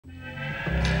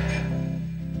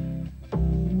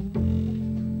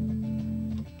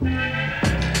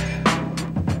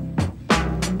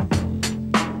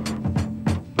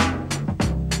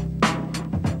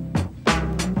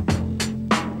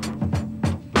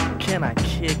Can I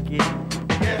kick it?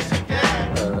 Yes, you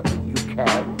can. You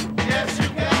can. Yes, you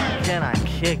can. Can I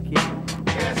kick it?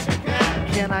 Yes, you can.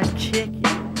 Can I kick it?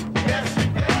 Yes, you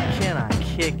can. Can I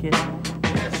kick it?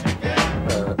 Yes, you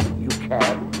can. You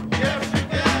can. Yes, you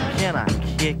can. Can I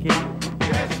kick it?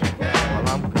 Yes, you can.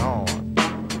 Well, I'm gone.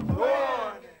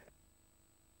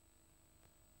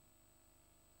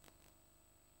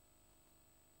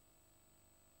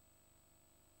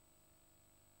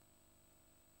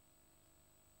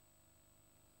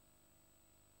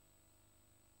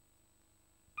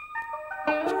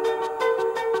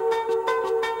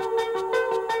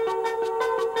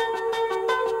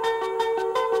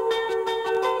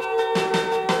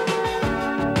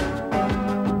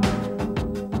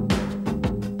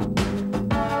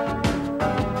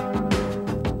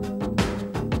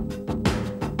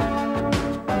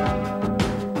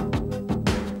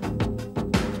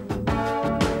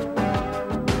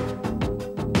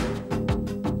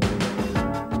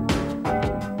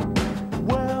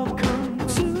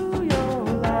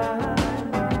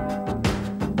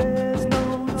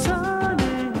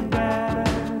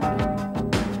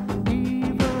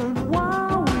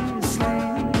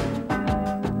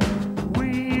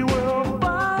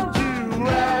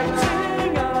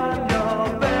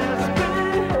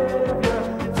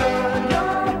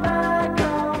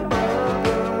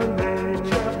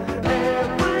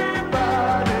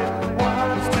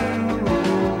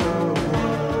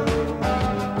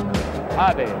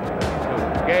 Bovey to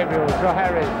Gabriel to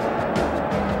Harris.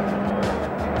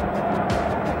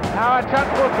 Now a chance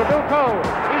for Trabuco.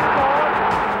 He scored.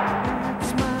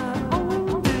 It's my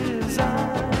own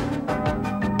design.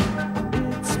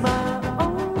 It's my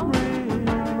own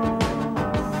remorse.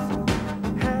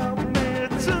 Help me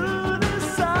to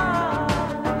decide.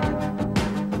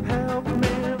 Help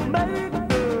me make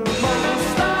the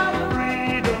most of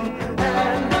freedom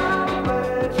and of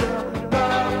pleasure.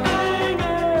 Nothing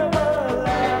ever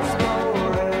lasts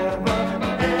forever.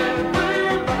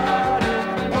 Everybody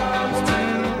wants to.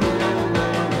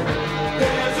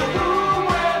 There's a room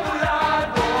where the light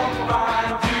won't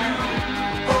find you.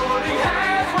 Holding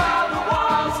hands while the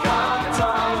walls come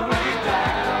tumbling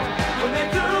down. When they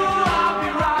do, I'll be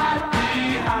right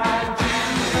behind you.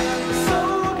 So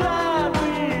glad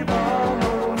we've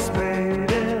almost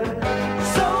made it.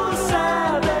 So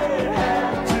sad they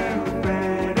had to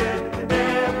fade it.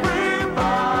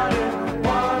 Everybody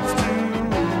wants to.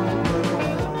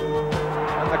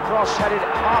 And the cross headed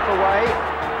half away.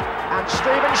 And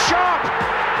Stephen Sharp.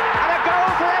 And a goal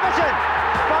for Everton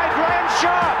by Graham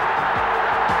Sharp.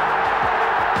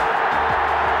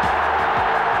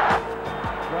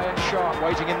 Graham Sharp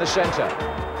waiting in the centre.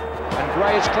 And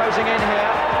Gray is closing in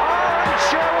here. Oh, and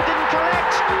Sherwood didn't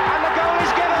connect. And the goal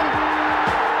is given.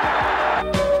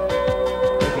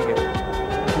 Making it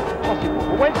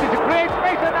possible. Wednesday to create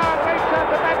space and now a great chance.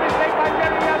 The man is made by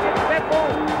Jerry Young in Liverpool.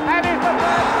 And it's the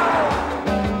first goal.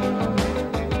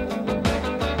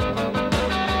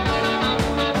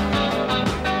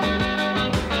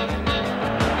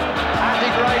 Andy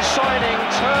Gray's signing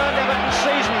turned Everton's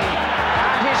season,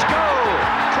 and his goal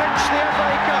clinched the FA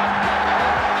Cup.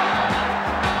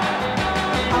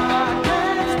 I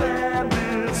can't stand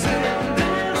this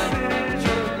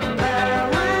indecision,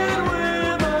 married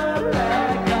with a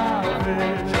lack of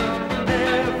vision.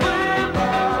 Everybody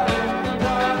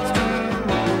wants to.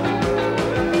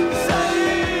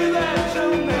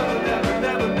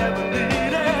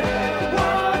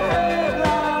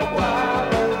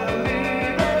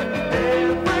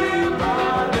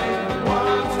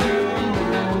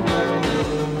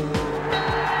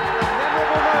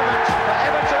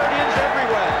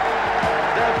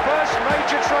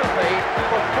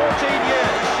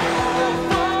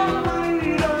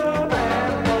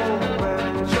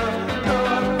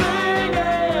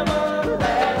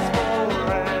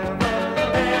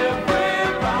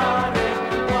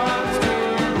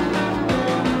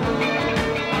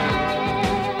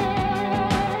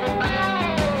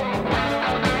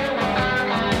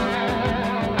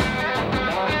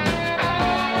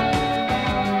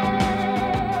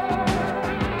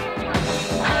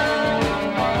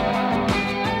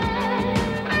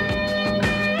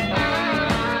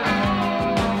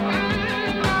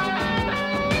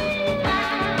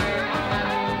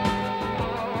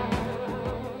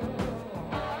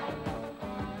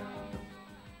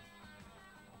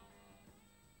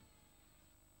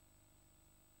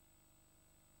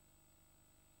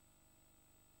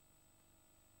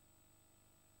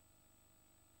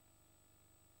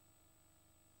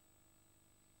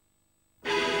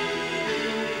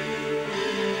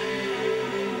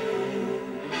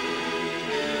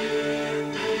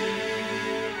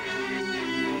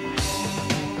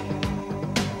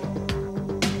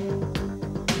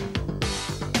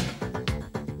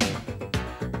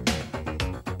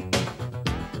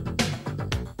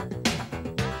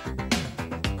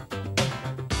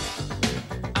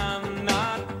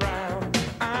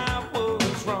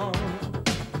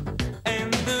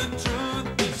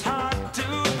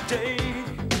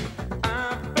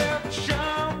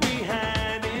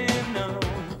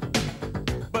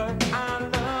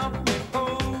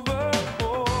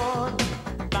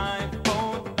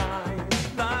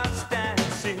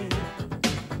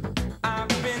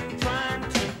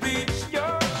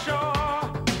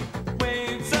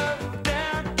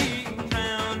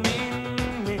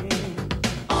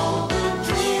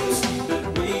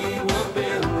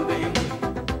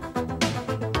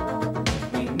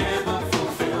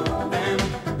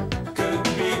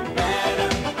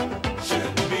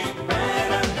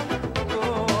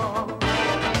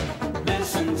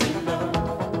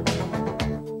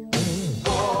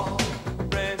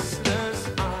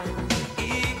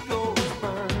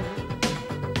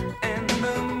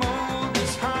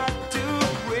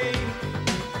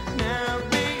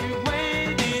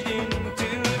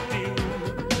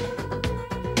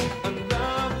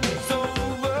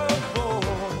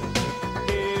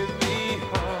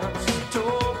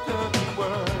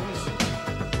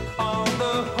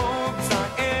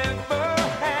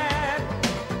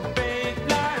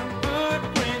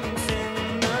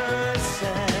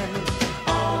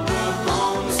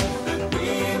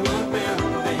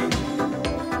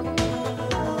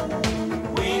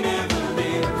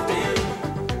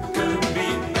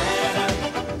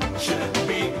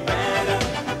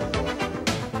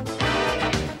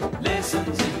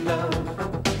 lessons in love.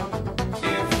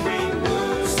 If we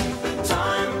lose the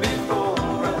time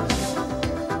before us,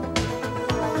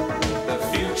 the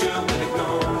future will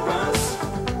ignore us.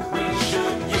 We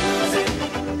should use it,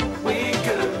 we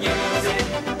could use it,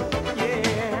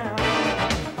 yeah.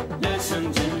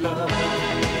 Lessons in love.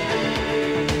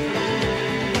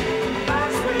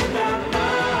 Lives without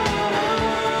love.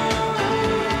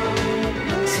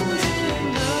 Lessons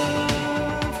in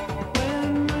love.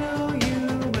 When will you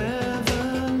ever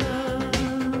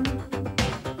learn?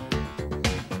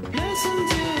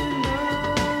 Lessons in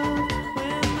love.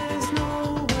 When there's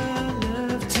nowhere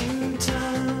left to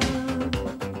turn.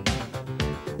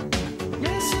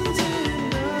 Lessons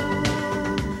in love.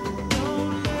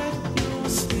 Don't let your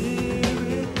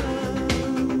spirit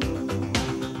burn.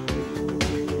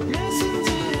 Lessons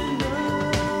in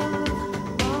love.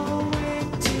 I'll wait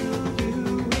till you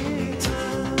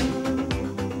return.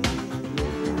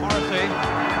 Morrissey.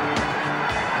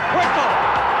 Whittle.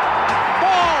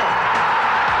 Ball.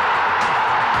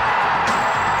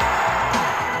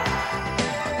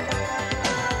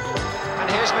 And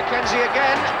here's Mackenzie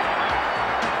again.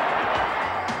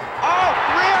 Oh,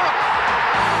 Rio!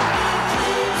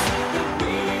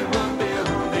 We were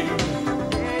building,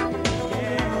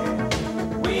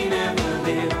 we never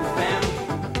lived them.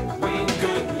 We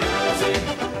could use it,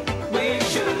 we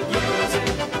should use it.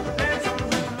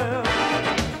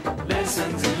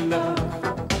 Lessons in love.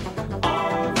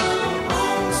 All the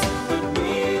homes that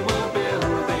we were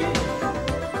building,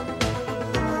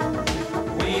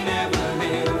 we never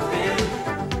lived them.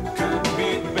 Could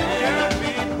be better,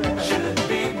 should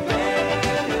be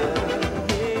better.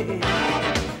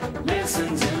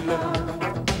 Lessons in love.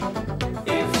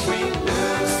 If we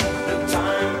lose the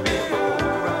time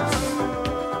before us,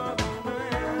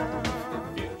 the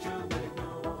future will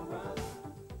ignore us.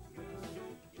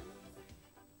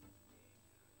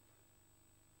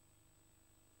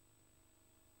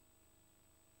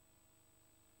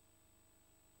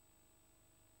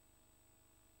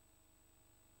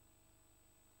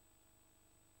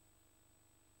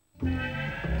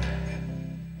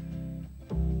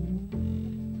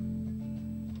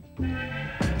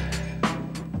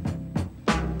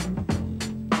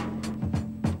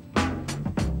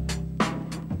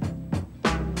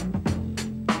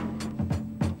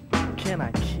 Can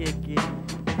I kick it?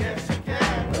 Yes, you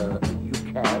can. You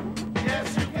can.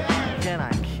 Yes, you can. Can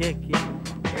I kick it?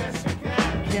 Yes, you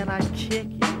can. Can I kick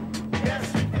it?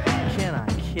 Yes, you can. Can I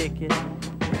kick it?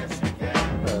 Yes, you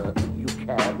can. You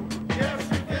can. Yes,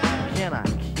 you can. Can I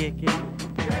kick it?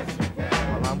 Yes, you can.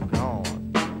 Well, I'm gone.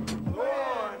 Go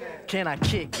on then. Can I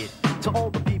kick it? To all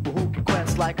the people who can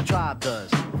quest like a tribe does.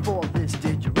 Before this,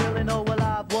 did you really know what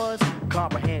I was?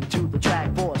 Comprehend to the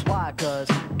track force. Why? Cause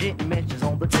getting mentions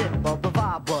on the tip of the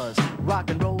vibe buzz. Rock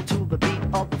and roll to the beat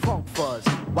of the funk fuzz.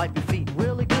 Wipe your feet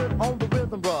really good on the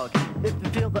rhythm rug. If you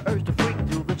feel the urge to freak,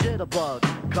 do the jitterbug.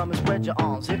 Come and spread your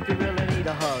arms if you really need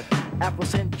a hug.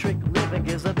 Afrocentric living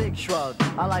is a big shrug.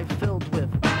 A life filled with,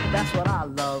 that's what I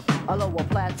love. A lower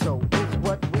plateau is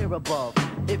what we're above.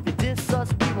 If you diss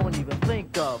us, we won't even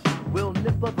think of. We'll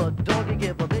nip up a dog and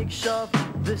give a big shove.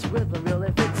 This rhythm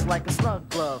really fits like a snug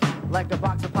glove. Like a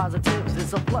box of positives,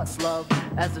 it's a plus love.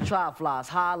 As the tribe flies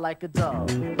high like a dove.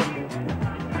 Now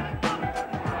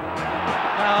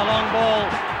a long ball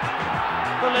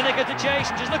for Lineker to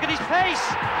Jason. Just look at his pace.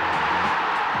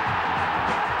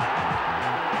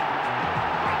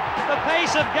 The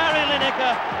pace of Gary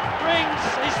Lineker brings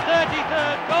his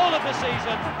 33rd goal of the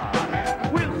season.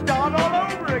 We'll start all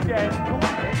over again.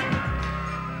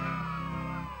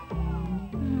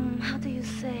 How do you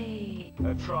say?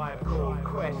 A Tribe Called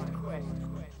Quest.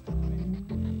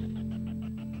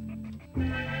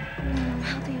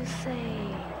 How do you say?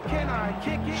 Can I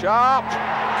kick it? Sharp,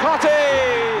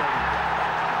 Cotty!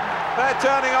 They're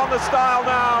turning on the style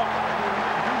now.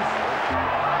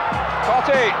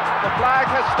 Cotty, the flag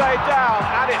has stayed down,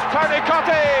 and it's Tony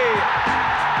Cotty!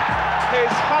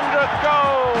 His 100th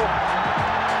goal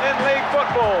in league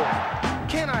football.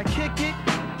 Can I kick it?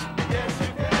 Yes, you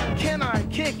can. Can I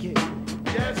kick it?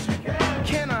 Yes, you can.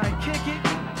 Can I kick it?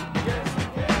 Yes, you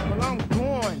can. Well, I'm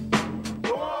going.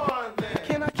 Go on then.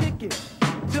 Can I kick it?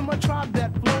 To my tribe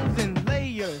that flows in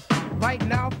layers. Right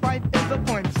now, Fife is a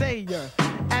point sayer.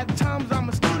 At times, I'm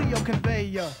a studio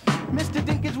conveyor. Mr.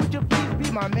 Dinkins, would you please be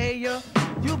my mayor?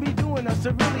 You'll be doing us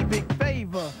a really big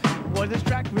favor. Boy, this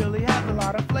track really has a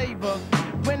lot of flavor.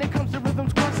 When it comes to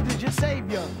rhythms, Quest is your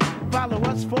savior. Follow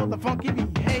us for the funky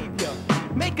behavior.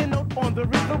 Make a note on the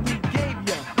rhythm we gave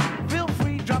ya. Feel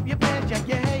free, drop your pants, yank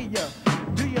your hair.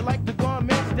 Do you like the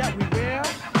garments that we wear?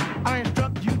 I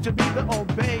instruct you to be the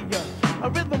obeyer. A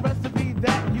rhythm recipe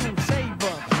that you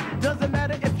savor. Doesn't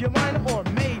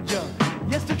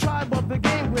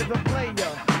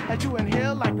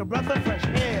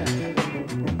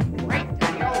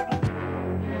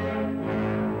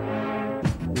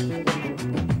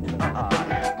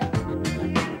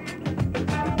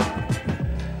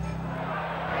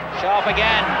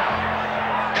again.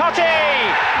 Cotty!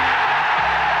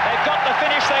 They've got the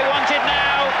finish they wanted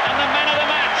now, and the man of the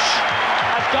match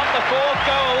has got the fourth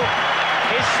goal,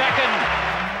 his second.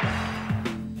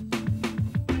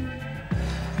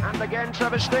 And again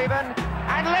Trevor Stephen,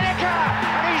 and Lineker,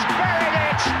 and he's buried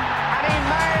it, and he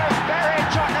may have buried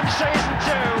Tottenham season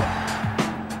 2.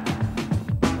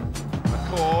 A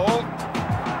call.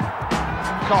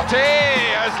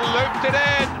 Cotty has looped it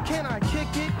in. Can I kick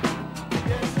it?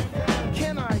 Yes, you can.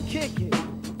 Can I kick it?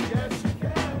 Yes, you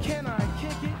can. Can I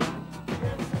kick it?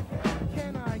 Yes, you can.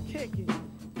 Can I kick it?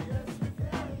 Yes, you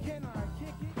can. Can I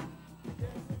kick it?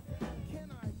 Yes, you can.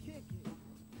 Can I kick it?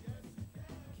 Yes, you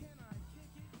can. Can I kick it?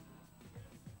 Yes, you can.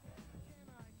 Can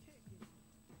I kick it? Yes,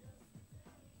 you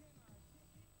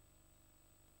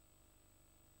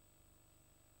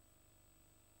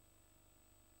can. Can I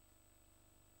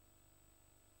kick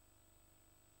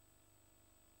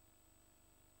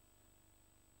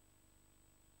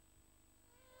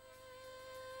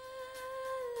it?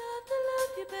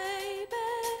 Love you, baby.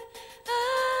 I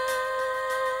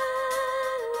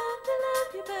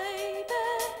love you, baby.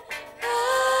 I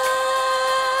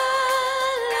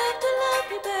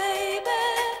love you, baby.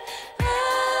 I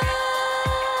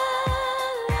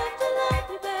love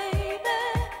you, baby.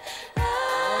 I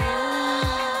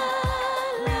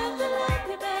love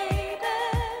you, baby.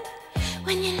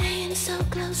 When you're laying so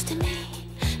close to me,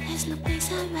 there's no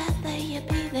place I'd rather you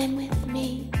be than with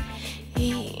me.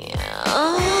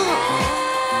 Oh.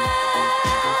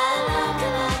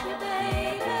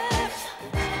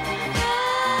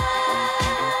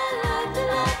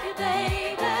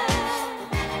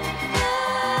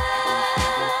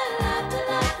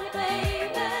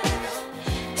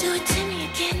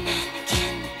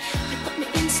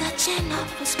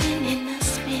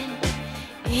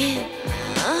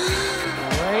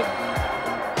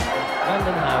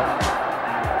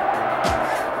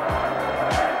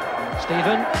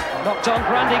 Stephen, knocked on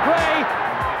for Andy Gray.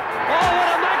 Oh,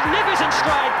 what a magnificent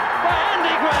strike by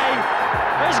Andy Gray.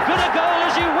 As good a goal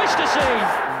as you wish to see.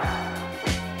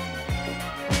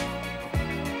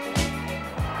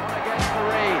 On again for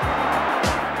Reed.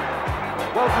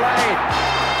 Well played.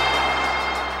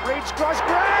 Reed's cross,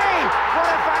 Gray!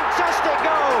 What a fantastic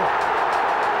goal!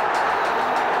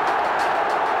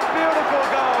 Beautiful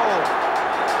goal.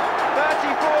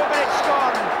 34 minutes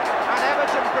gone, and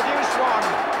Everton produced one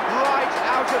right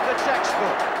out of the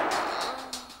textbook.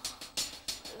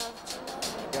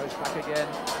 Goes back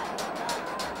again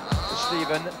to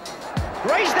Stephen.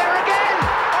 Gray's there again!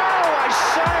 Oh, I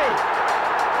say!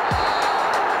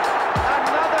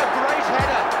 Another great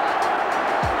header.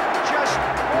 Just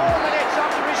 4 minutes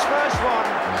after his first one,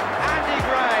 Andy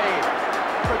Gray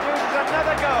produces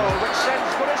another goal which sends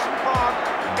Goodison Park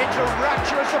into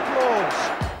rapturous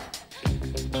applause.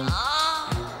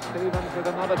 Stevens with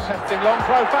another tempting long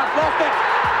throw, fast lost it.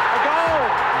 A goal.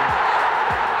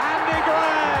 Andy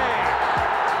Gray.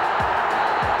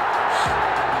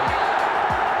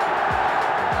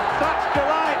 Such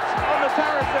delight on the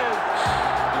terraces.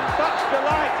 Such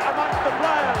delight amongst the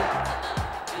players.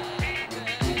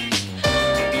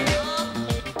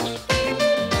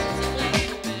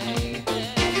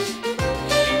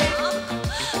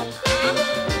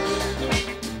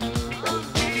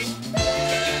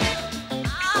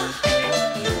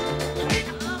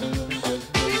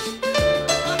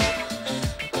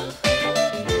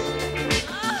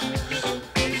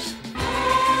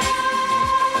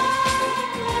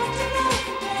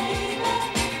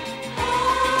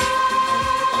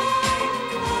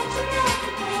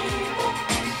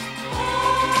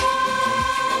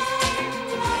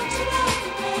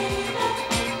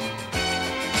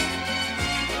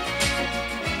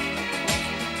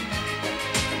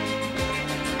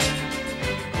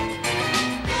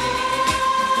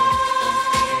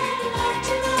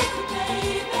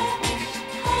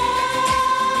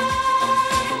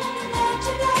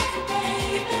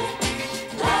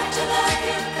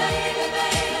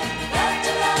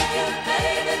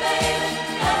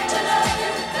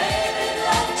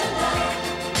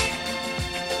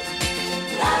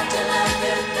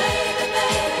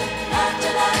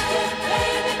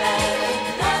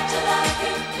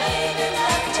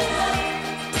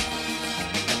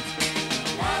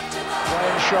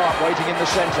 Sharp waiting in the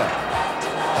centre.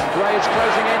 And Gray is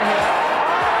closing in here.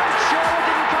 Sure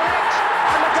didn't connect,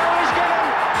 and the goal is given.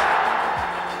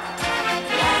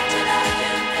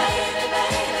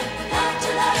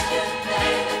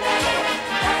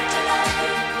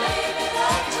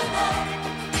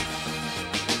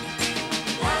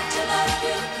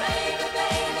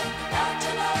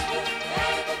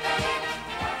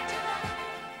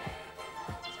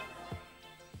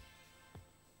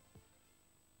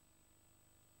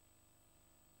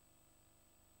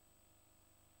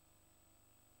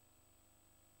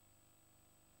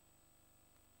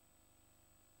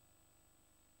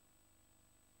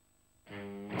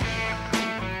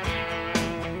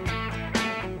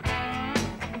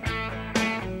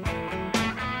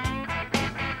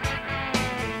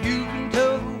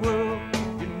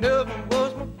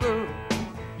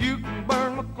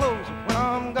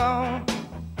 I'm gone.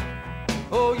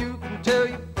 Oh, you can tell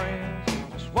your friends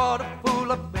just what a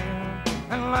fool I've been,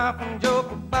 and laugh and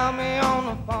joke about me on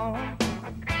the phone.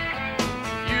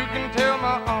 You can tell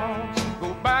my arms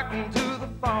go back into the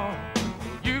farm.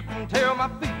 You can tell my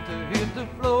feet to hit the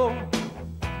floor.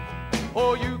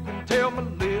 Or you can tell my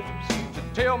lips to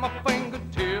tell my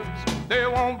fingertips they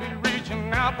won't be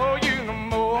reaching out for you no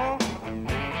more.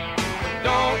 But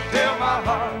don't tell my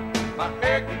heart, my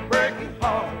achy, breaky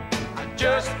heart, I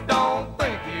just don't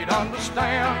think he'd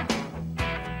understand.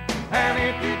 And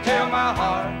if you tell my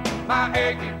heart, my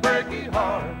achy, breaky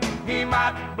heart, he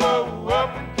might blow up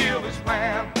and kill this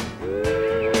man.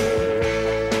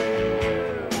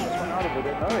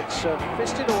 It's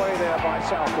fisted away there by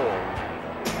Southall.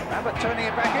 Abbott turning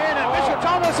it back in, and Mr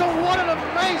Thomason, what an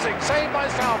amazing save by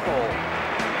Southall.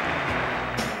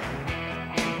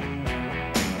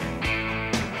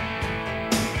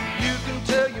 You can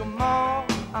tell your mom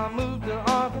I moved to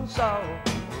Arkansas.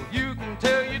 You can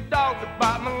tell your dog to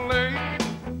bite my leg.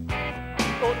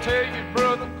 Or tell your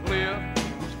brother Cliff,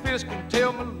 whose fist can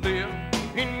tell my lip,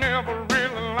 he never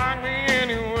really liked me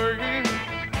anyway.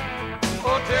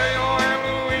 Or tell your Aunt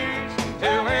Louise,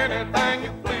 tell anything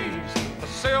you please,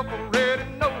 myself already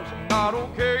knows I'm not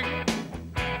okay.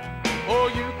 Or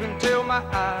you can tell my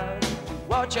eyes to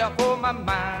watch out for my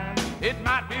mind, it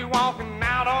might be walking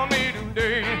out on me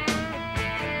today.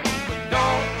 But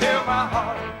don't tell my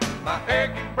heart, my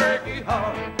achy, breaky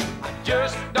heart, I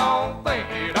just don't think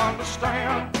he'd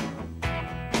understand.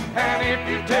 And if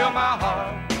you tell my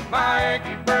heart, my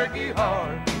achy, breaky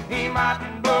heart, he might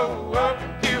blow up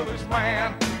and kill this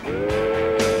man.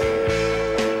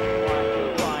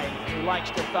 He likes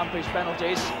to thump his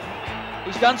penalties.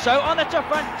 He's done so, and it's a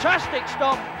fantastic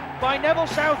stop by Neville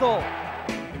Southall.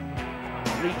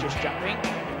 Regis jumping.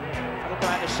 That'll go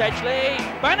out to Sedgley.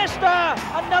 Bannister!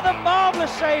 Another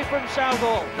marvellous save from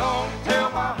Southall. Don't tell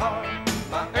my heart,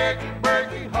 my achy,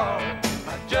 breaky heart,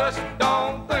 I just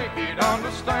don't think he'd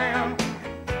understand.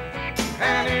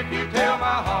 And if you tell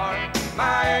my heart,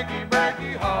 my achy,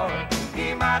 breaky heart,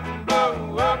 he might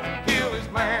blow up and kill his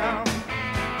man.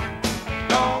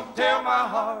 Don't tell my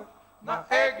heart, my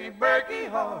achy, breaky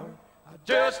heart, I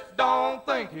just don't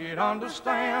think he'd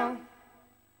understand.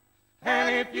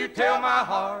 And if you tell my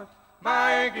heart,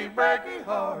 my achy, breaky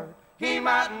heart, he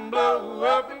mightn't blow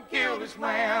up and kill this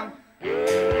man.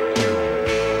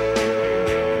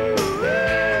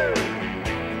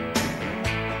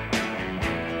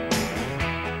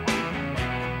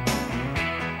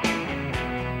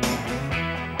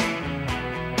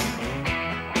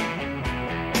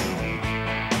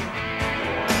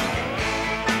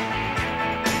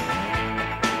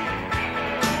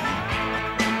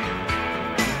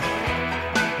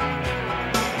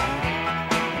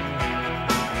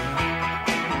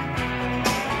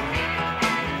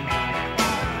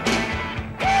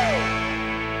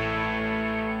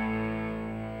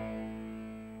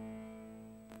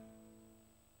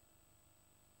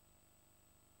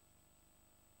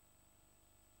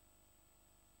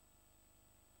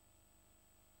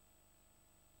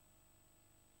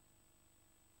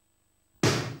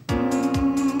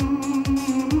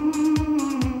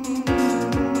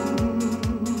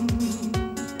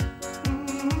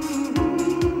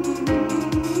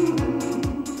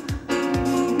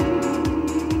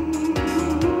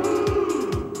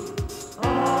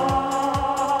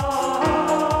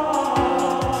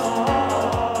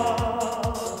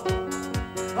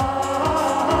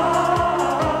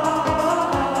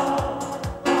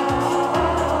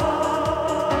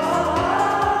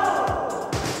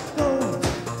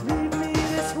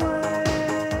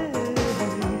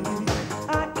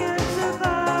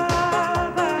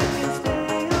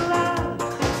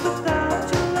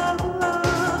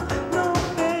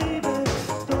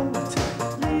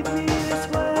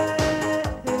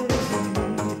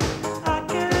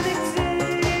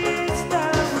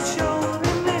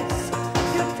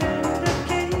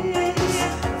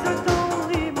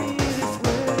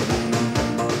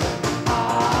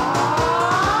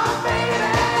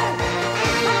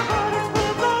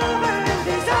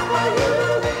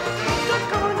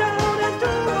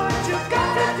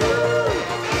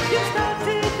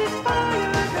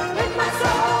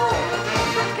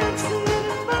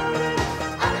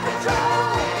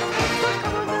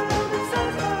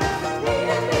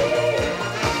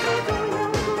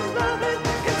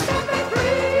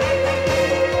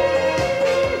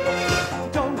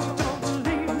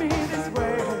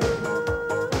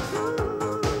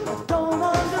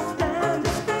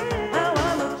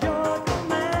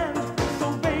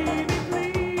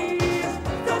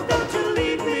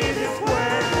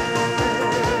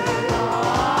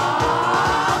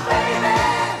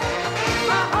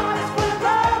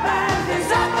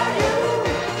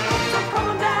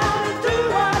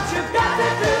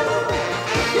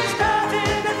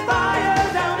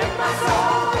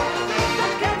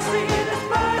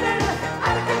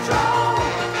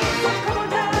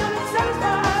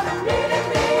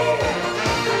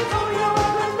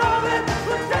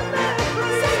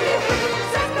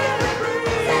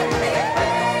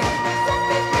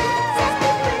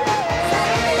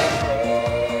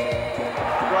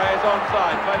 was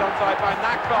onside, played onside by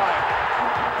Nakbai.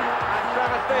 And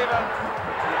Trevor Stephen,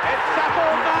 it's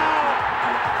settled now!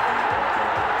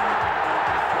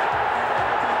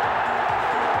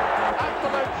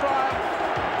 Absolute triumph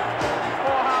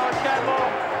for Howard Kendall,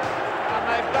 and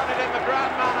they've done it in the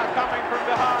grand manner, coming from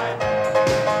behind.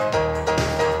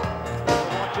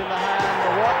 Watching the hand,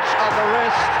 the watch and the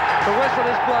wrist, the whistle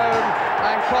is blown,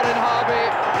 and Colin Harvey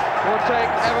will take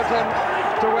Everton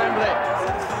to Wembley.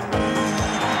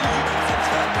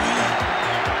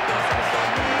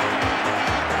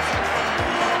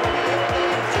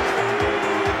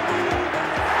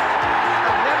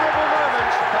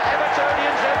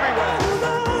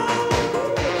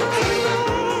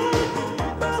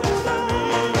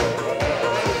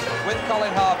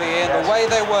 The way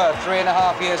they were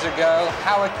 3.5 years ago,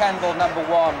 Howard Kendall number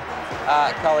 1,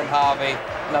 Colin Harvey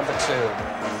number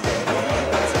 2.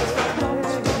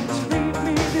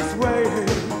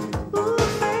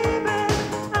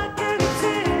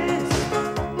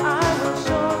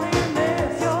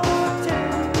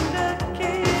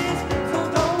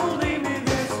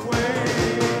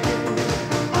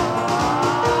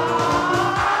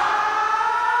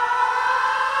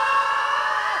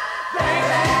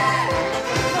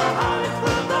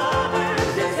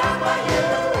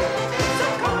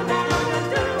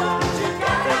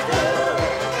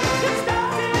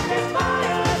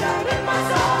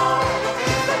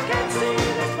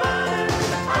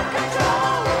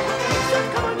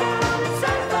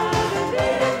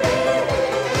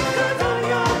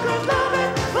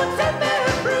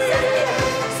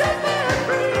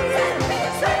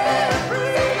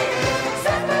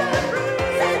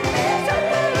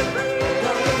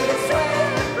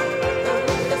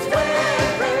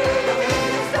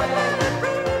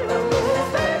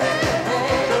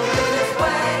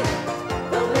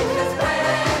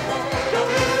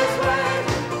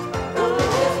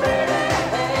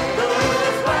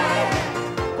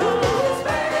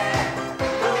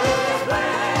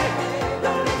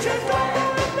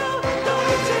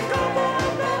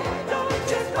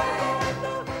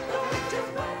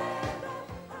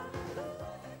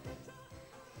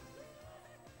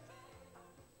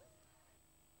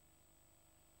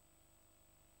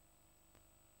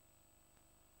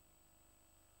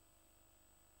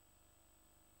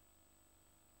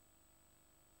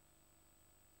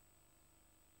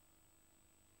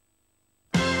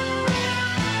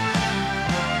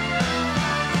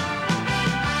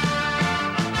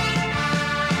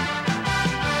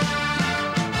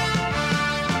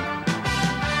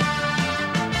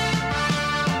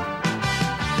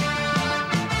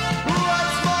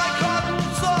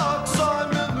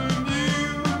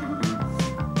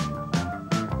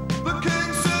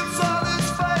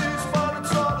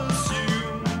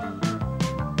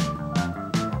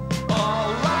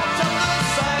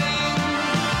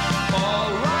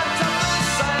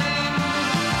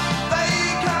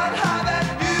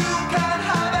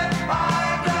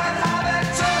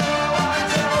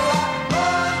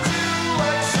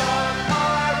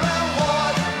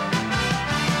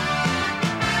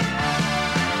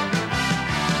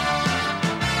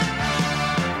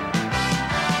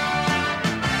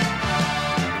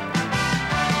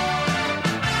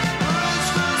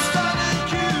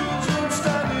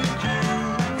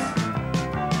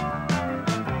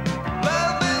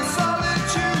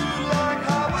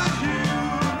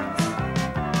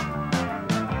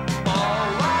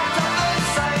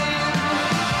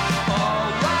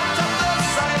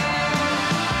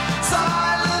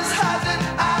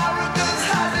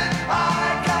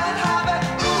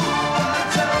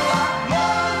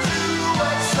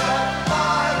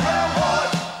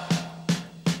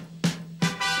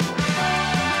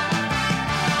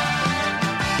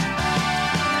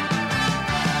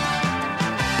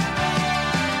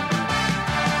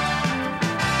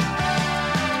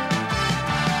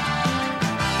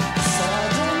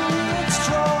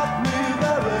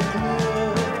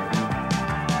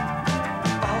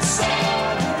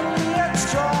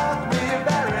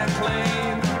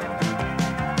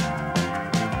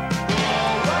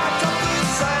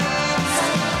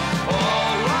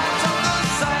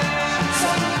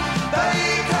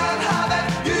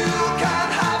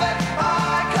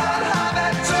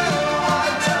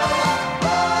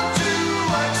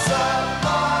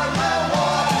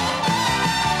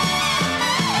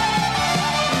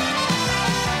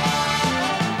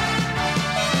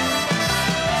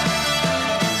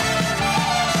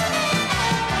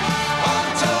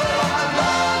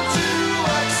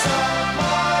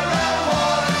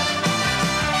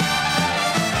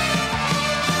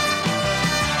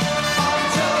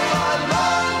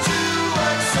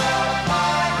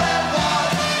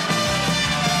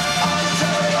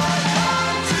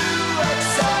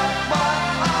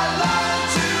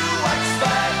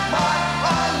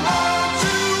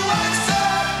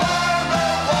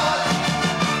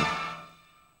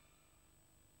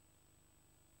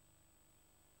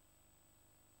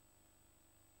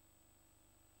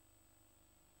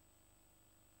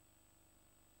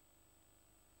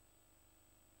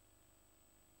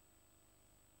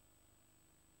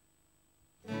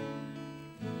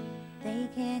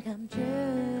 can come true.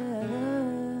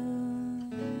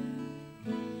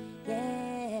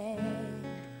 Yeah,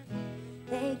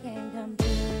 they can come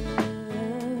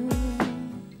true.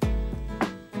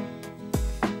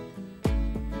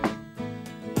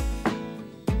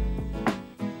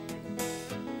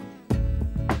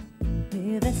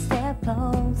 Move a step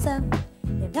closer.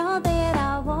 You know that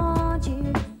I want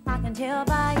you. I can tell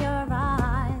by your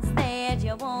eyes that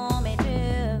you want me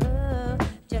to.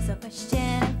 Just a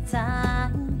question of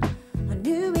time. I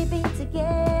knew we'd be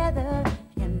together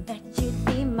and that you'd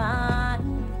be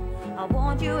mine. I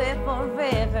want you here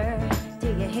forever. Do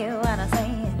you hear what I'm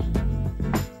saying?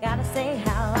 Gotta say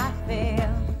how I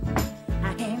feel.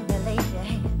 I can't believe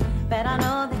you, but I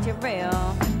know that you're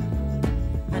real.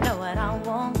 I know what I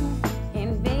want,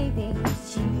 and baby,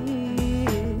 it's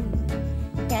you.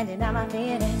 Can't deny my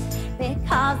feelings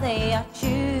because they are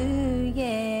true,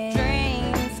 yeah.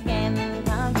 Dreams can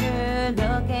come true.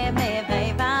 Look at me,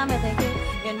 babe, I'm with you.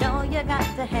 You know you got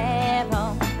to have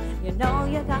hope. You know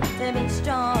you got to be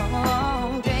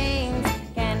strong. Dreams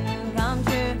can come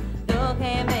true. Look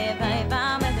at me, babe,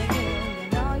 I'm with you. You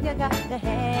know you got to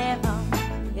have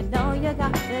hope. You know you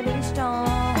got to be strong.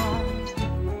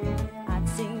 I'd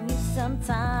seen you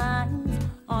sometimes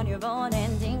on your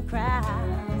unending cries.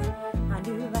 I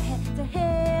knew I had to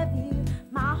have you,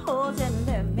 my whole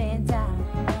sentimental.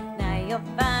 Now you're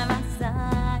by my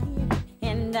side,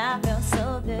 and I feel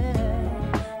so good.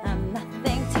 I'm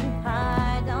nothing to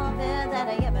hide, don't feel that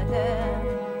I ever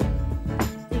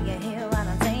could. Do you hear what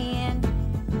I'm saying?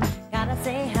 Gotta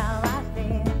say how I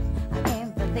feel. I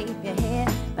can't believe you're here,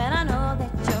 but I know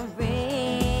that you're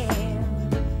real.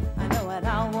 I know what I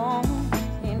want,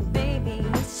 and baby,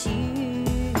 it's you.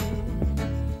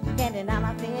 Can't deny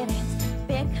my feelings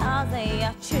because they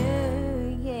are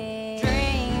true, yeah.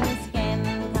 Dreams can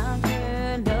come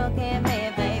true. Look at me,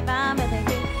 babe, I'm with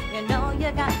you. You know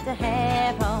you got to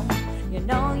have hope. You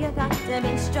know you got to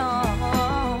be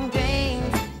strong.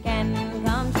 Dreams can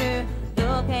come true.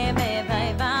 Look at me,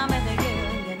 babe, I'm with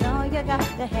you. You know you got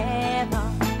to have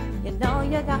hope. You know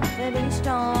you got to be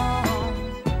strong.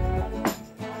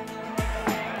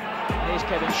 Here's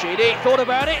Kevin Sheedy, thought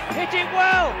about it, hit it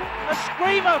well! A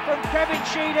screamer from Kevin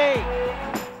Sheedy!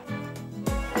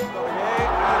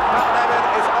 Pat Nevin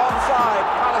is onside.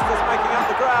 Pallister's making up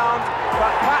the ground,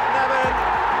 but Pat Nevin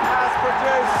has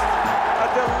produced a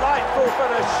delightful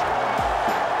finish.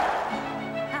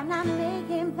 I'm not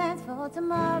making plans for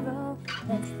tomorrow.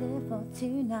 Let's live for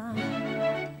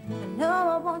tonight. I know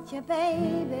I want you,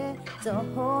 baby, so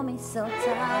hold me so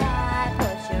tight.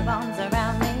 Put your arms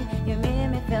around me, you make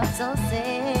me feel so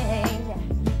safe.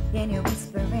 Then you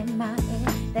whisper in my ear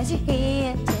that you're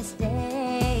here to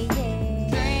stay.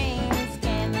 Dreams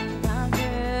can come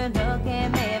true. Look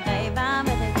at me, babe, I'm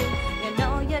with you. You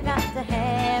know you got to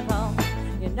have hope.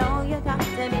 You know you got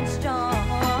to be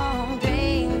strong.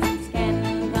 Dreams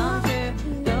can come true.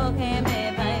 Look at me,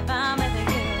 babe, I'm with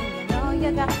you. You know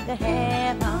you got to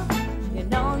have hope. You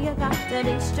know you got to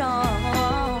be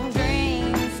strong.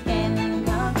 Dreams can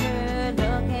come true.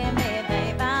 Look at me,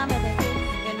 babe, I'm with you.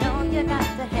 You know you got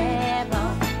to have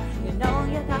hope. You know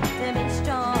you got to be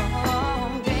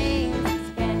strong. Dreams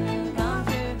can come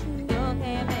true. Look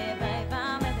at me, babe,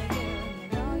 I'm with you.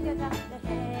 You know you got to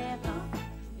have hope.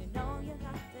 You know you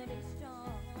got to be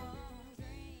strong.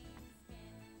 Dreams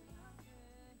can come true.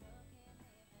 Look at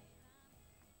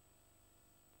me,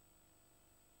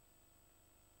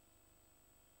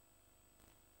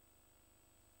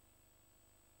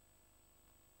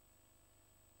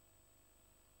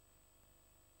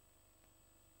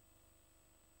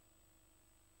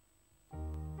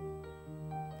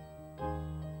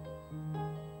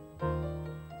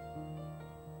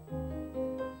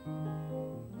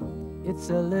 It's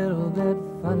a little bit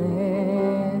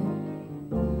funny,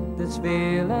 this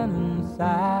feeling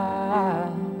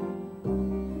inside.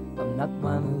 I'm not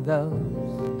one of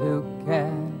those who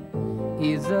can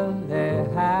easily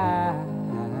hide.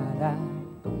 I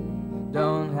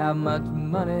don't have much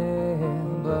money,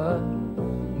 but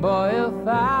boy, if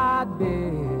I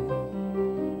did,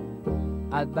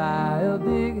 I'd buy a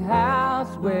big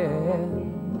house where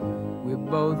we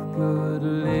both could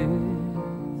live.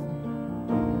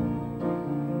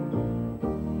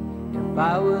 If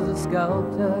I was a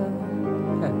sculptor,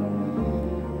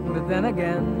 but then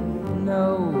again,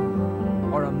 no,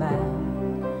 or a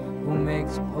man who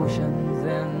makes potions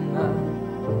in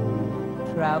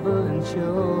a traveling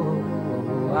show.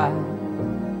 I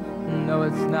know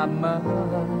it's not much,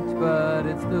 but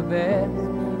it's the best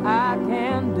I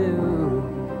can do.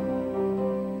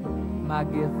 My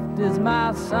gift is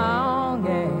my song,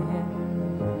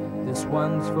 and this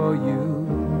one's for you.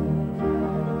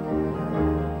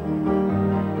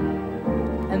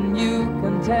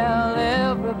 can tell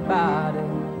everybody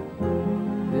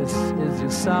this is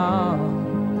your song.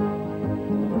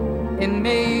 It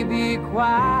may be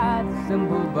quite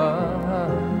simple, but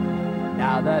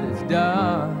now that it's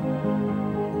done,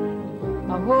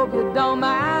 I hope you don't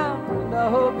mind, I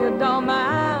hope you don't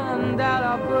mind that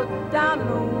I put down in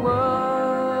the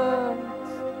words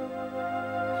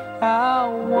how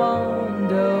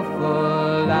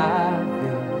wonderful life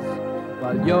is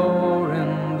while you're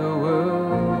in the world.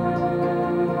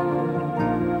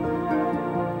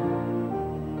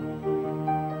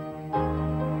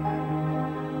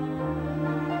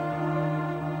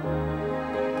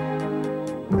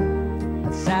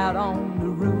 Out on the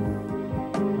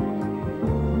roof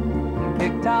and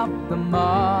kicked off the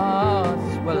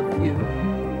moss. Well, a few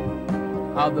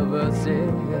of the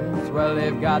verses, well,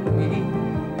 they've got me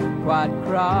quite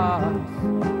cross,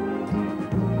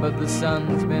 but the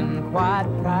sun's been quite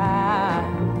bright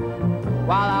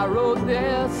while I wrote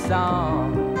this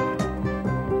song.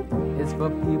 It's for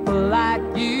people like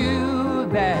you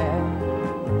that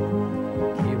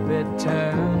keep it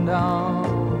turned on.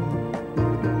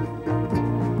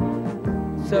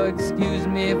 So excuse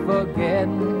me for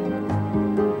getting,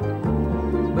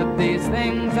 but these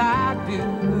things I do,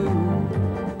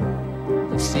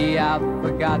 you see, I've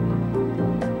forgotten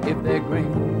if they're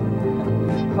green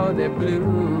or they're blue.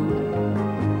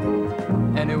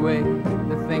 Anyway,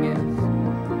 the thing is,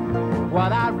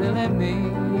 what I really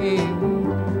mean,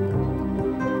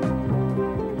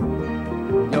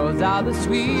 yours are the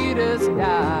sweetest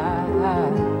eyes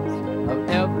I've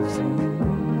ever seen.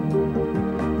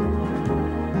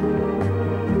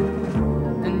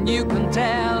 You can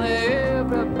tell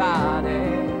everybody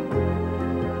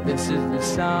this is the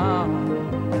song.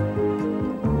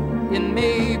 It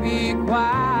may be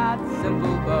quite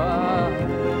simple, but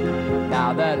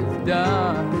now that it's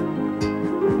done,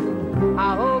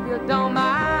 I hope you don't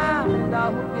mind,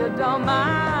 I hope you don't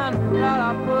mind that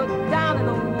I put down in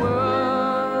the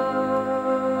words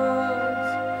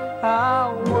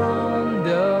how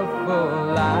wonderful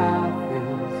life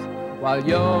is while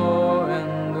you're in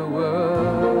the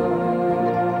world.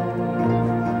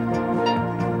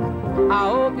 I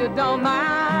hope you don't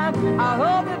mind, I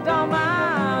hope you don't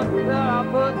mind that I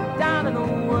put down in the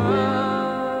words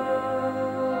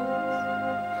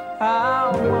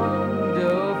how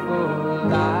wonderful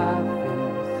life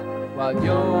is while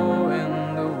you're in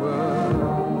the world.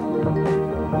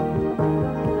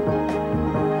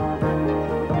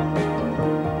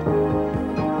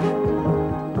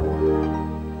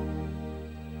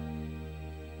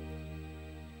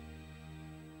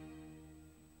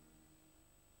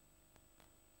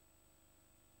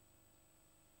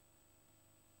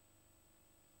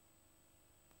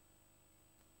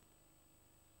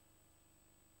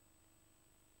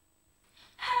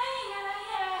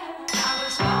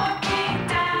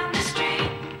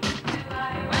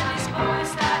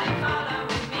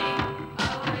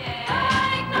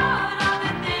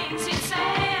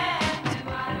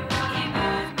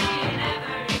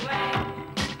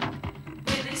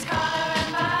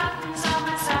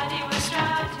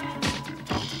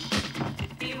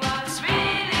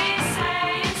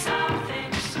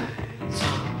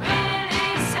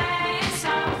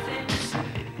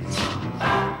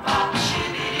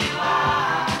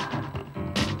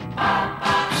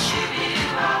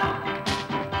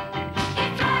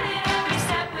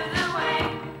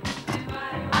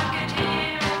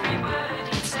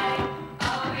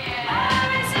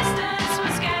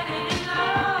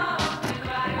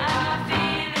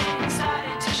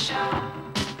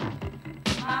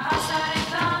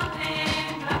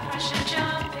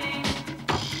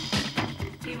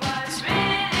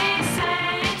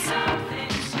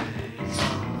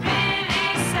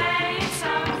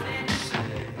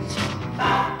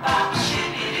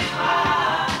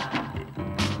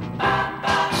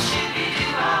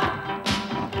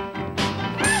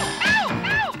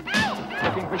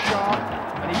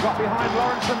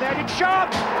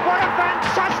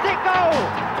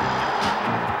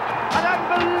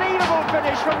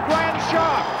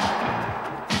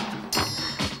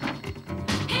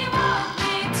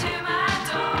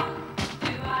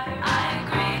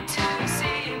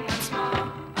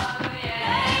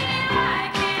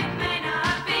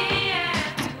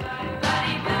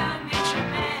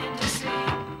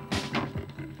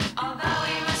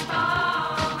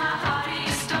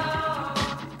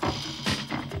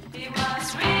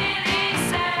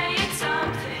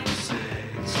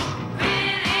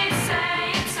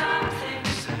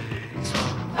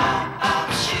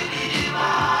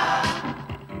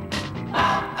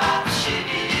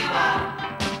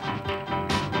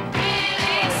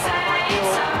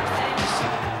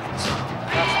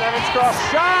 cross,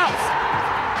 Sharp!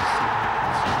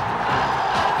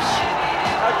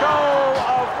 A goal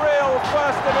of real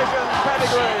First Division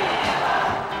pedigree.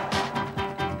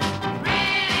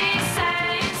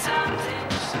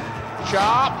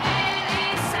 Sharp.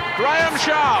 Graham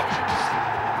Sharp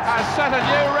has set a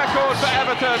new record for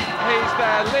Everton. He's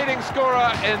their leading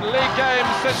scorer in league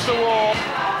games since the war.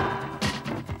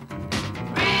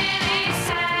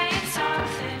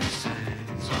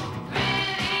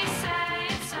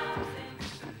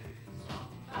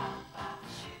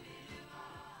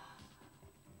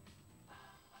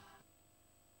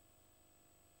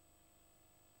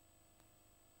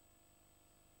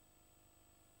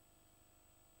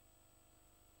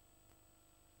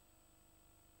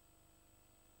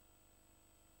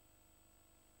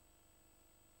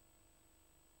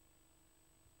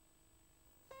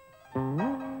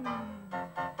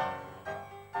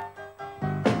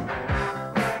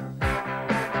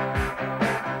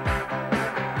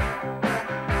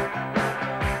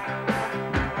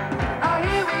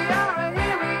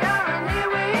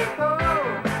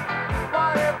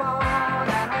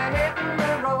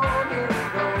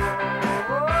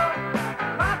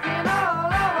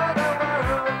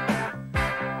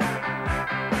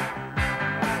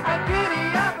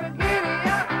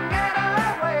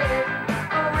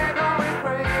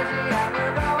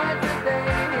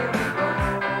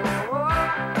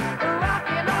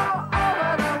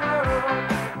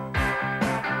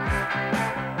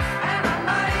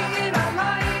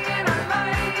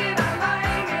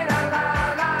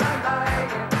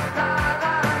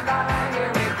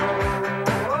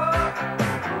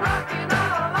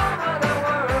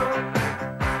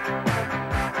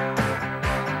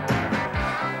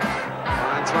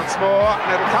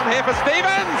 And it'll come here for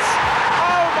Stevens!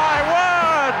 Oh my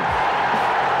word!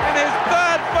 In his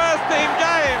third first team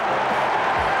game,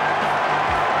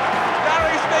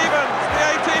 Gary Stevens, the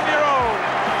 18-year-old.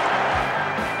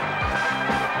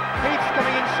 Heath's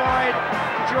coming inside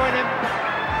to join him.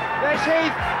 There's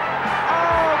Heath.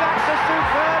 Oh, that's a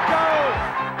superb goal.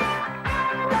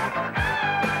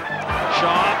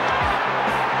 Sharp.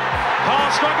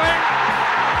 Hard struggling.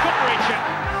 Couldn't reach it.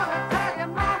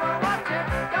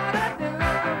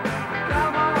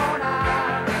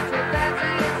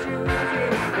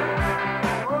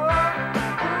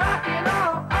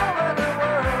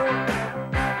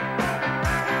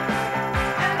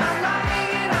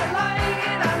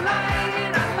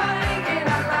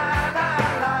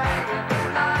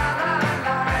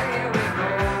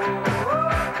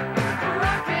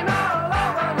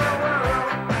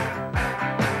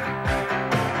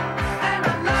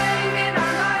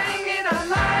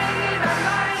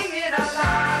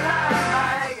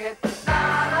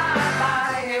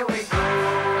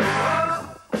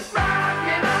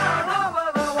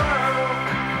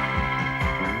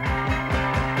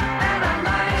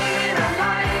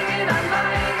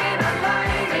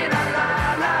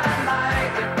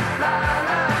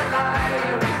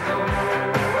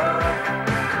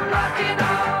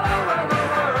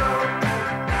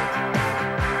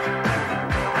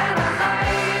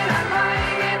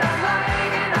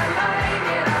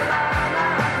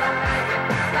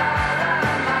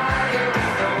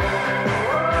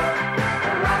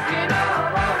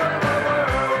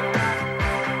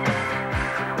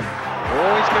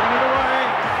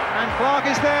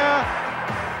 Is there,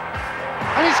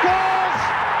 and he scores!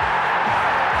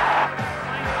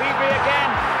 Bovey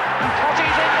again, and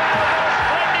Cotty's in there. What a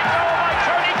splendid goal by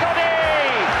Tony Cotty!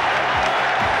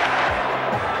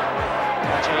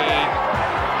 Cotty,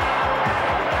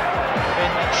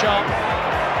 in the shot,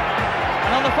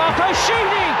 and on the far post,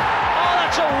 shooting! Oh,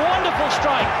 that's a wonderful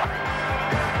strike.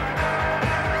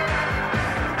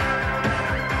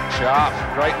 Sharp,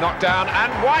 great knockdown,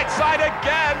 and Whiteside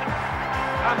again!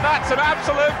 And that's an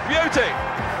absolute beauty.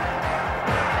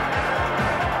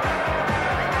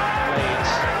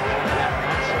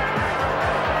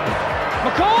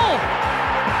 McCall!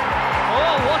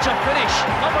 Oh, what a finish.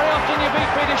 Not very often you beat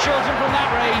Peter Shilton from that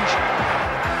range.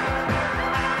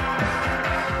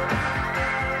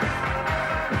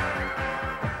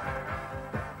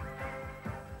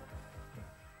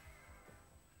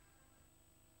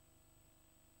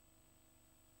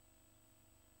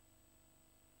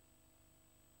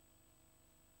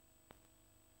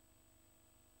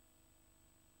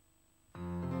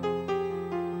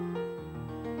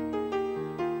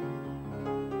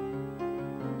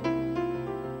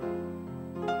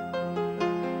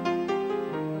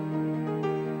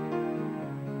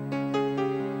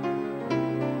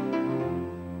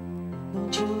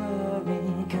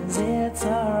 It's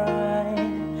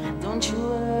alright, don't you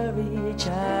worry,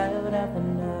 child of the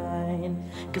night,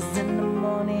 'cause in the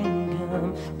morning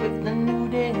come with the new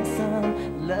day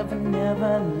sun, love and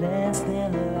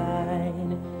everlasting light.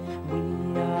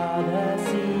 We are the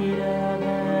seed of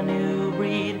the new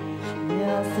breed.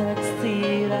 We'll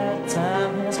succeed, our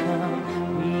time has come.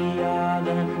 We are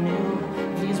the new,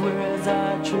 these words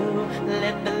are true.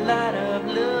 Let the light of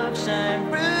love shine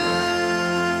through.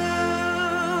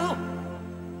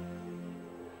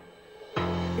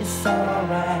 It's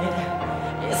alright,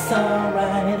 it's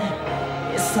alright,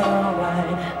 it's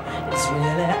alright, it's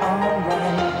really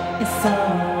alright, it's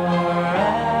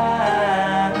alright,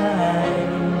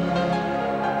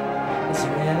 it's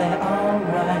really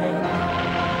alright.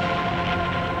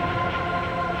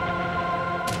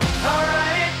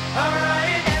 Alright,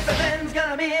 alright, everything's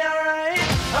gonna be alright.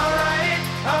 Alright,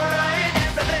 alright,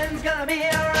 everything's gonna be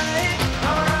alright.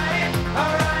 Alright,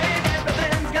 alright,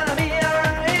 everything's gonna be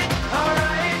alright.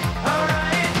 Alright,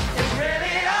 alright, it's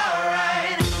really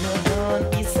alright. No, don't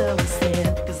be so sad,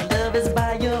 'cause love is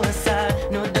by your side.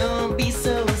 No, don't be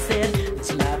so sad,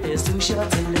 'cause life is too short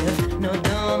to live. No,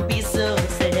 don't be so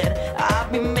sad, I'll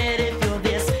be mad if you're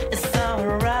this. It's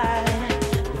alright,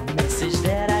 the message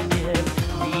that I give.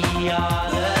 We are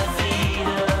the seed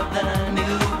of the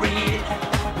new breed.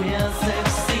 We'll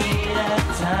succeed, our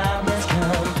time has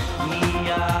come. We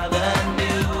are the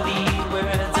new, these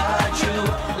words are true.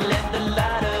 Let the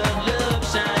light of love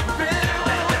shine through.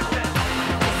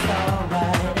 It's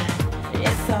alright,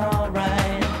 it's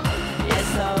alright,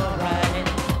 it's alright,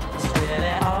 it's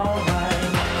really alright,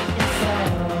 it's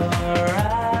alright,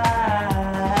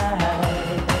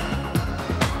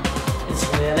 it's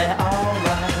really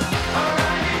alright.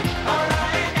 Alright,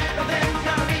 alright, everything's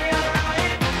gonna be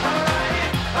alright. Alright,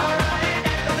 alright,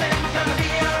 everything's gonna be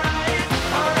alright.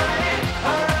 Alright,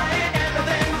 alright,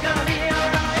 everything's gonna be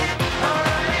alright.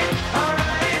 Alright,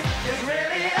 alright, it's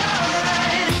really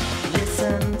alright.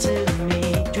 Listen to me,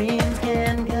 dreams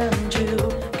can come true.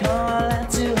 Call out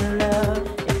to love,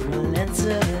 it will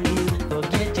answer you.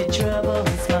 Forget your trouble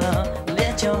and smile,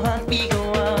 let your heart beat go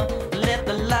on. Let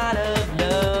the light of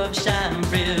love shine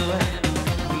through.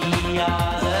 We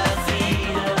are the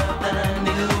seed of the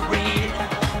new breed.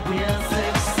 We'll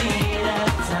succeed,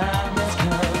 our time has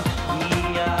come. We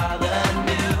are the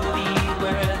new, these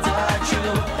words are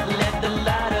true. Let the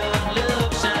light of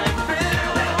love shine through.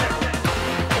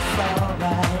 It's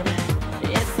alright,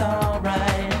 it's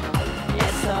alright,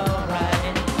 it's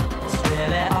alright, it's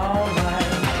really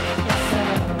alright, it's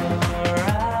alright,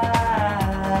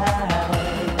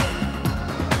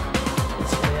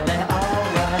 it's really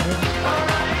alright.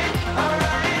 Alright,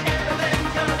 alright,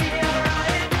 everything's gonna be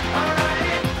alright.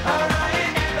 Alright, alright,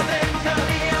 everything's gonna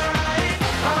be alright.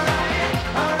 Alright,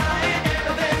 alright,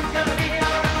 everything's gonna be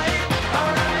alright.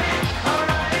 Alright,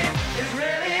 alright, it's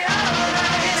really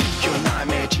alright. Take your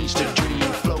nightmare, change the dream.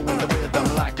 Flow in the rhythm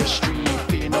like a stream.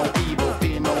 Fear no evil,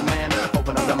 fear no man.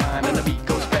 Open up the mind and the beat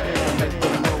goes bang. Let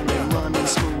them rolling, running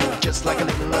smooth, just like a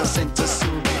little scent to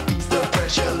soothe. Ease the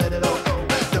pressure, let it all go.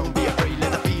 Don't be afraid,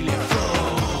 let the feeling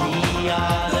flow. We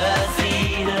are the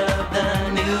seed of the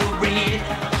new breed.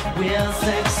 We'll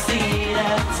succeed,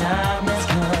 our time has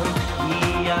come.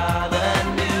 We are the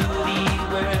new, these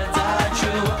words are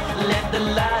true. Let the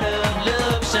light of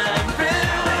love shine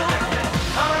through.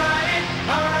 Alright,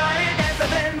 alright,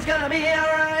 everything's gonna be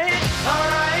alright.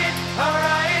 Alright,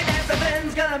 alright,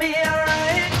 everything's gonna be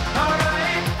alright.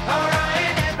 Alright,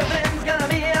 alright, everything's gonna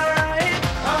be alright.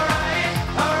 Alright,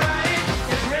 alright,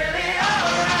 it's really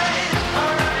alright.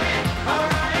 Alright,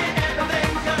 alright,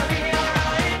 everything's gonna be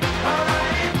alright.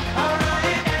 Alright,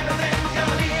 alright, everything's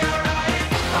gonna be alright.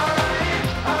 Alright,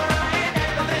 alright,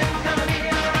 everything's gonna be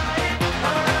alright.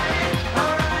 Alright,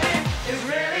 alright, it's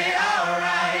really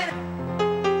alright.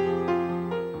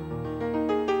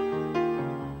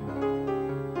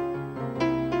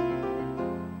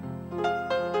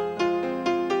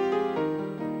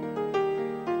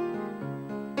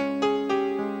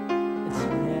 It's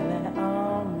really alright.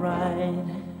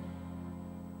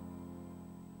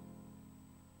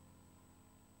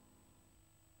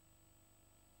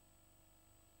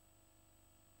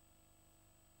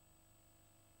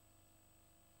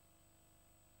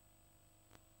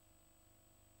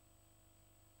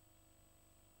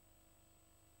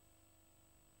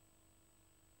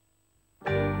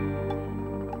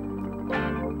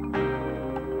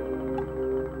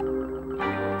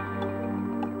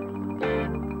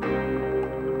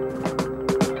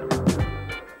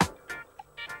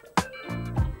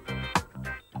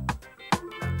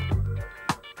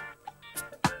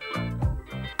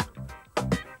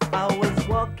 I was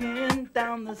walking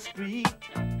down the street,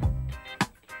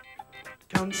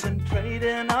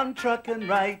 concentrating on trucking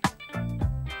right.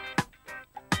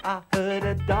 I heard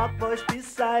a dark voice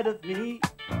beside of me,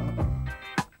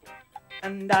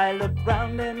 and I looked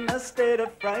round in a state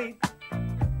of fright.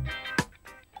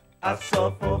 I saw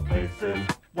 4 faces,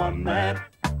 one man,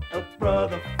 a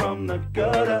brother from the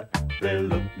gutter. They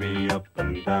looked me up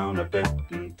and down a bit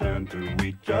and turned to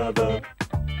each other.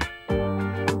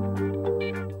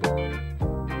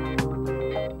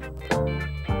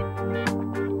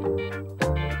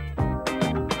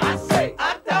 I say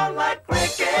I don't like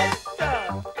cricket.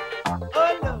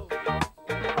 Oh no,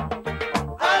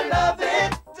 I love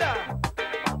it.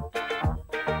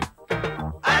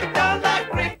 I don't like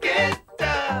cricket.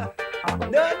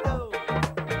 No, no,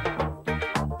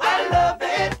 I love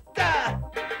it.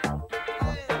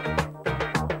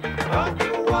 Don't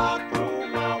you walk through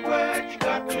my words, you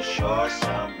got to show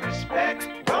some respect.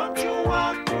 Don't you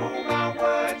walk through my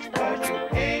words, cause you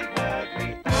ain't heard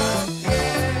me out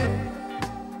yet.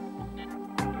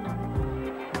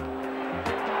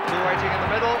 Two waiting in the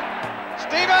middle.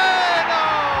 Stephen!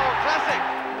 Oh, classic!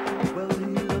 Well, he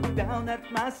looked down at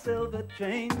my silver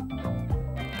chain.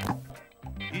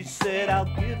 He said, I'll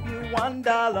give you $1.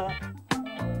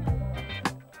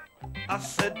 I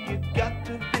said, you got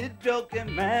to be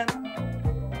joking, man.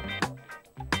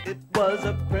 It was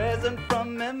a present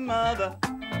from my mother.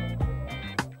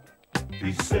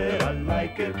 He said, I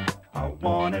like it, I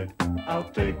want it, I'll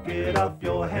take it off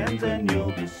your hands and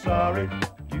you'll be sorry.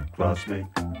 You cross me,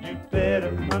 you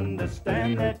better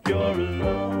understand that you're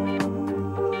alone.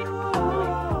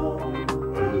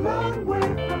 A long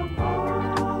way from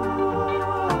home.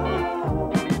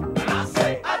 And I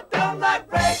say, I don't like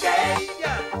reggae.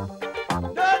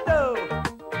 No, no,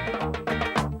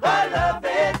 I love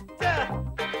it.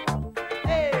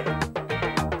 Hey,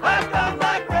 I don't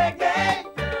like reggae.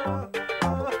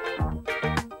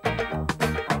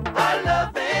 I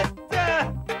love it.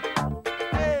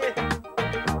 Hey,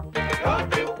 don't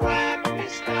you grab me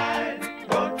style,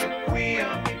 don't you queer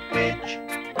me bitch,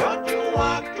 don't you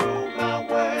walk through my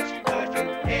words, cause you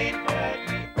ain't heard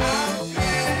me out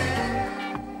yet.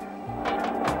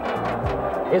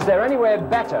 Is there anywhere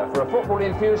better for a football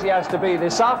enthusiast to be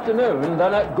this afternoon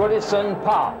than at Goodison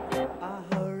Park? I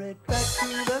hurried back to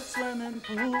the swimming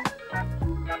pool,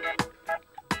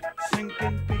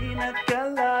 sinking pina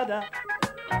colada.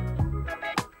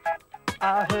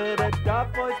 I heard a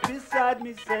dark voice beside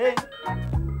me say,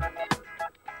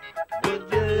 would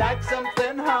you like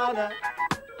something harder?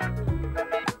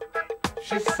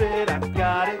 She said, I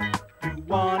got it, you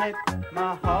want it,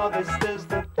 my harvest is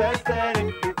the best, and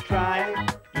if you try it,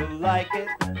 you'll like it,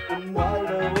 and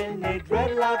wallow in a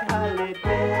dreadlock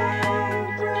holiday.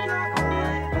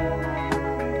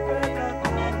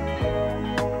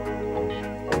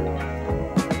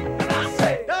 And I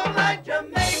say, don't like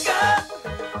Jamaica.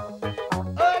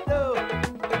 Oh no,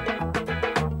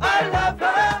 I love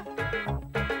her.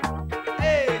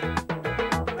 Hey,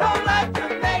 don't like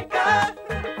Jamaica.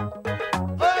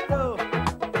 Oh no,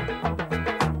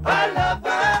 I love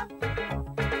her.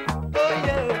 Oh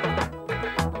yeah.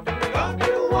 Don't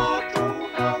you walk through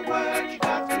my words, you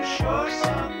got to show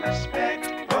some respect.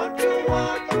 Don't you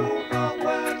walk through my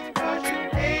words, cause you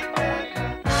ain't heard me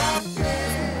out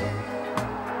yet.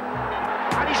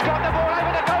 And he's got the ball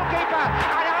over the goalkeeper.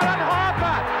 And Alan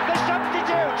Harper, the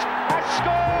substitute, has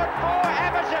scored for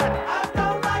Everton. I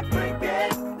don't like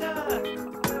cricket.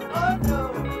 Oh no,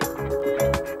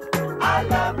 I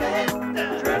love it.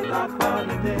 Dreadlock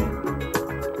holiday.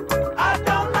 I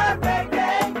don't like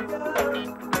reggae.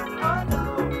 Oh no,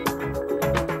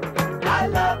 I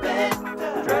love it.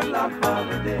 Dreadlock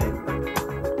holiday.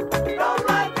 Don't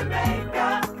like Jamaica.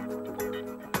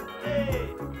 Hey,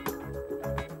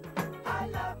 I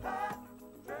love her.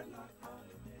 Dreadlock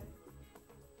holiday.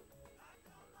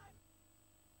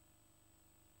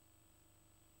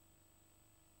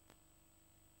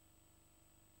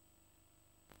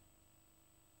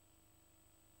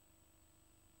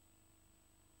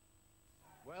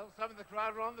 Well, some of the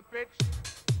crowd are on the pitch.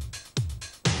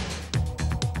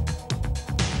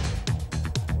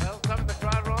 Well, some of the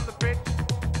crowd are on the pitch.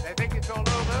 They think it's all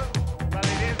over, but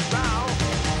it is now.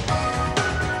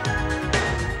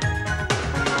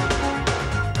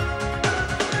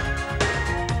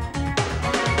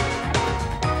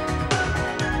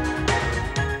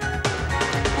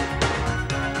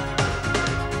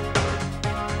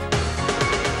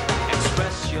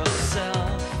 Express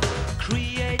yourself,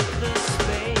 create the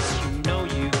space, you know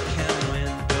you can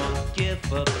win.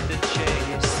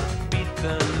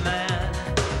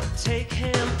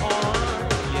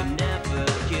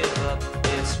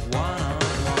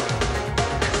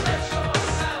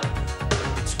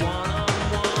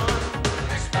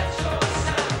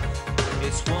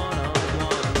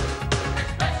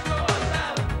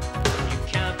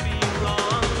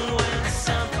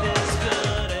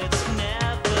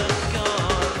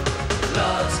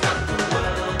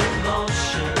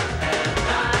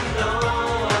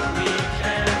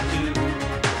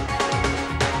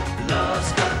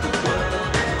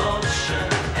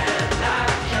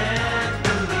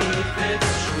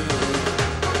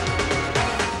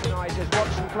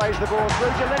 ball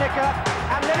through to Lineker,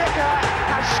 and Lineker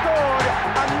has scored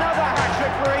another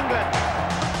hat-trick for England.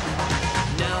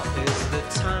 Now is the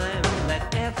time, let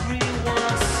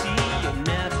everyone see you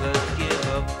never give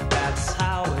up, that's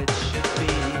how it should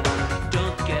be.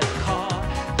 Don't get caught,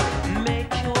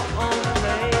 make your own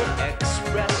play,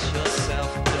 express yourself,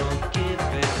 don't give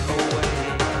it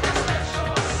away. Express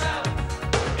yourself,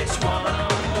 it's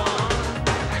one-on-one.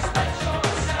 Express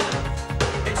yourself,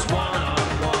 it's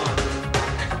one-on-one.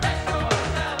 Express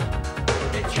yourself,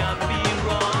 it can't be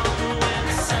wrong when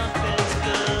something's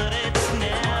good, it's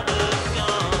never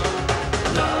gone.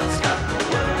 Love's got the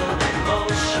world in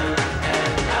motion,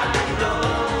 and I know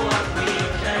what we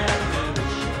can do.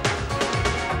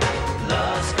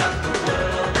 Love's got the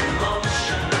world in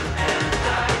motion, and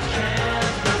I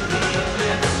can't believe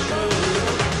it's true.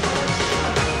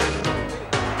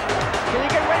 Can he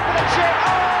get ready for the chip?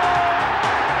 Oh!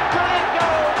 Brilliant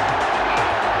goal!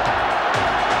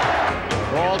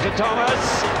 Ball to Thomas.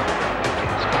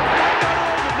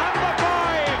 McDonald, number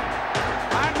 5.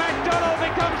 And McDonald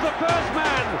becomes the first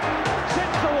man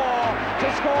since the war to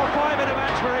score 5 in a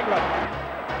match for England.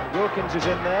 Wilkins is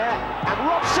in there, and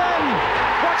Robson!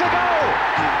 What a goal!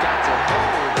 You got to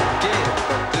hold and give,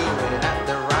 but do it at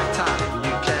the right time.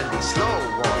 You can be slow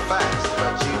or fast,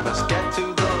 but you must get to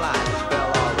the line.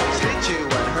 They'll always hit you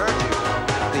and hurt you.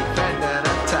 Defend and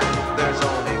attack. There's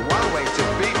only one way to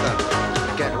beat them.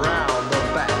 Get round the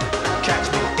back.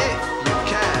 Catch me if you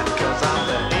can, 'cause I'm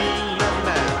the England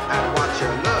man. And what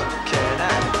you're looking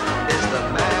at is the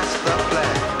master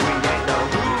plan. We ain't no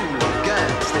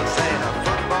hooligans. This ain't a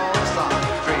football song.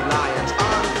 3 lions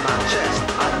on my chest.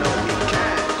 I know we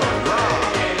can't go wrong.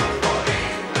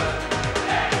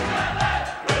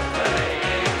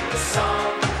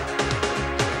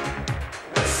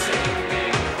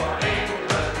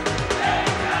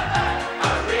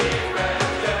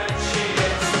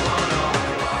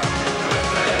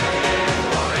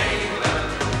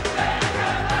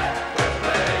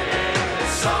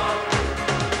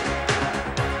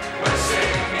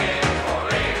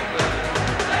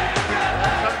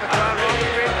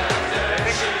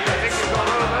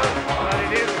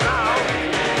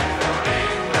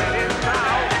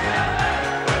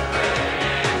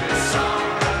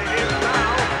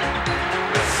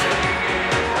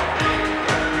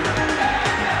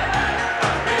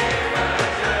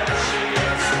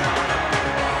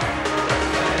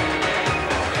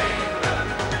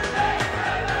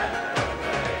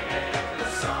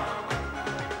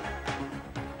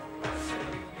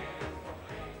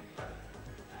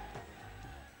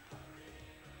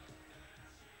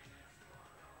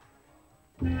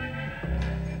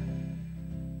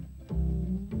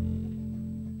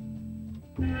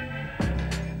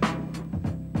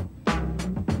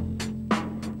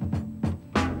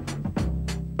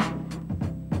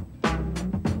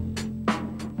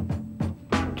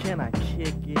 Can I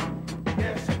kick it?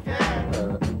 Yes, you can.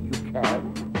 You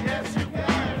can. Yes, you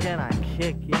can. Can I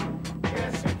kick it?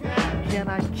 Yes, you can. Can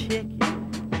I kick it?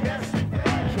 Yes, you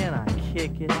can. Can I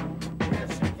kick it?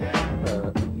 Yes, you can.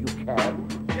 You can.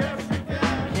 Yes, you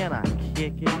can. Can I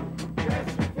kick it? Yes,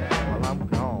 you can. Well, I'm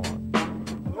gone.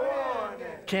 Go on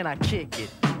then. Can I kick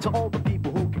it? To all the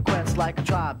people who can quest like a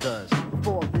tribe does.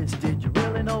 Before this, did you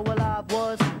really know what I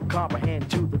was? Comprehend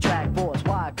to the track force.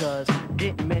 Why? 'Cause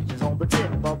getting mentions on the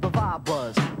tip of the vibe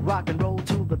buzz. Rock and roll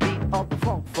to the beat of the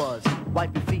funk fuzz.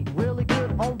 Wipe your feet really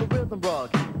good on the rhythm rug.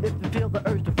 If you feel the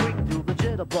urge to freak, do the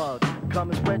jitterbug. Come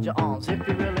and spread your arms if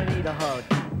you really need a hug.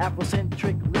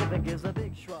 Afrocentric living is a